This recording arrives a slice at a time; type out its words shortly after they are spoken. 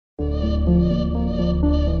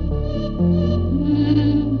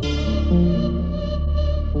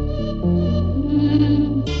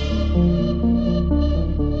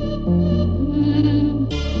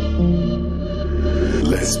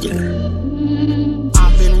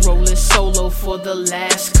the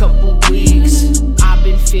last couple weeks. I've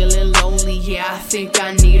been feeling lonely, yeah, I think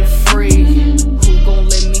I need a freak. Who gon'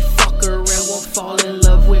 let me fuck her and won't fall in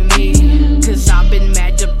love with me? Cause I've been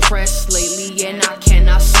mad depressed lately and I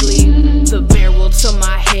cannot sleep. The barrel to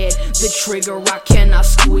my head, the trigger I cannot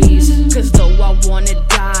squeeze. Cause though I wanna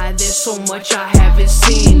die, there's so much I haven't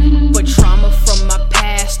seen. But trauma from my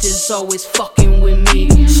past is always fucking with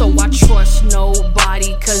me. So I trust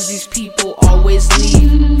nobody, cause these people always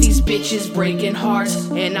leave. These bitches breaking hearts,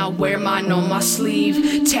 and I wear mine on my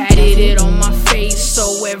sleeve. Tatted it on my face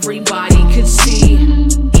so everybody could see.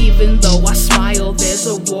 Even though I smile, there's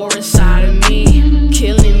a war inside of me,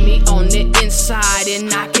 killing me on the inside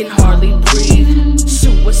and I can hardly breathe.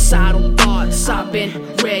 Suicidal thoughts, I've been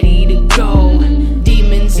ready to go.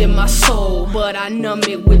 Demons in my soul, but I numb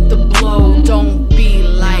it with the blow. Don't be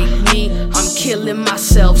like me, I'm killing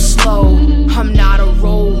myself slow. I'm not a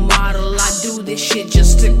role model, I do this shit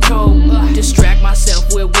just to cope. Distract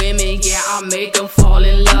myself with women, yeah, I make them fall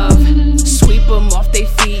in love. Sweep them off their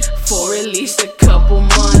feet for at least a couple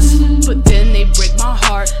months. But then they break my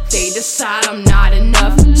heart, they decide I'm not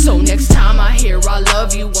enough. So next time I hear I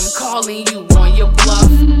love you, I'm calling you on your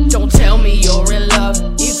bluff. Don't tell me you're in love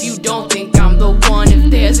if you don't think I'm the one. If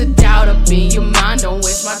there's a doubt up in your mind, don't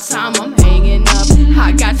waste my time, I'm hanging up.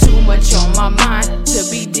 I got too much on my mind to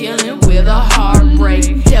be dealing with a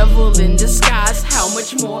heartbreak. Devil in disguise, how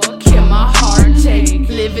much more can my heart take?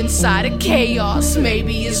 Live inside of chaos,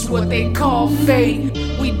 maybe it's what they call fate.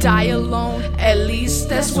 We die alone, at least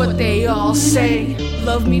that's what they all say.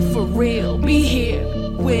 Love me for real, be here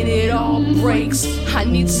when it all breaks. I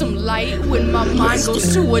need some light when my mind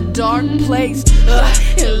goes to a dark place.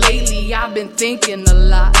 And lately I've been thinking a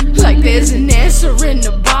lot, like there's an answer in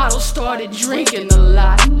the bottle. Started drinking a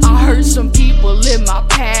lot. I hurt some people in my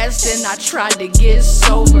past and I tried to get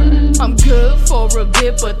sober. I'm good for a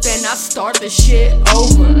bit, but then I start the shit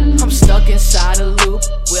over. I'm stuck inside a loop,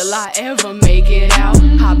 will I ever make it out?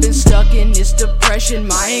 I've been stuck in this depression,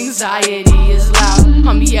 my anxiety is loud.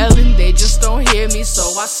 I'm yelling, they just don't hear me, so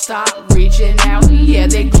I stop reaching out. Yeah,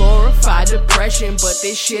 they glorify depression, but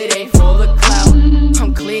this shit ain't for the clout.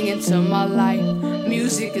 I'm clinging to my life,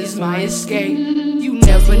 music is my escape. You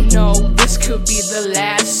never know, this could be the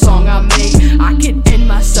last song I make. I could end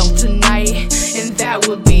myself tonight, and that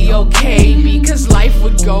would be okay, because life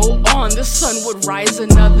would go on, the sun would rise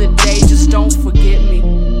another day. Just don't forget me,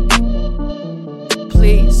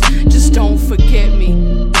 please, just don't forget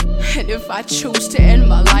me. And if I choose to end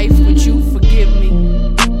my life, would you forgive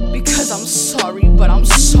me? Because I'm sorry, but I'm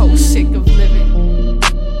so sick of living.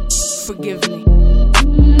 Forgive me.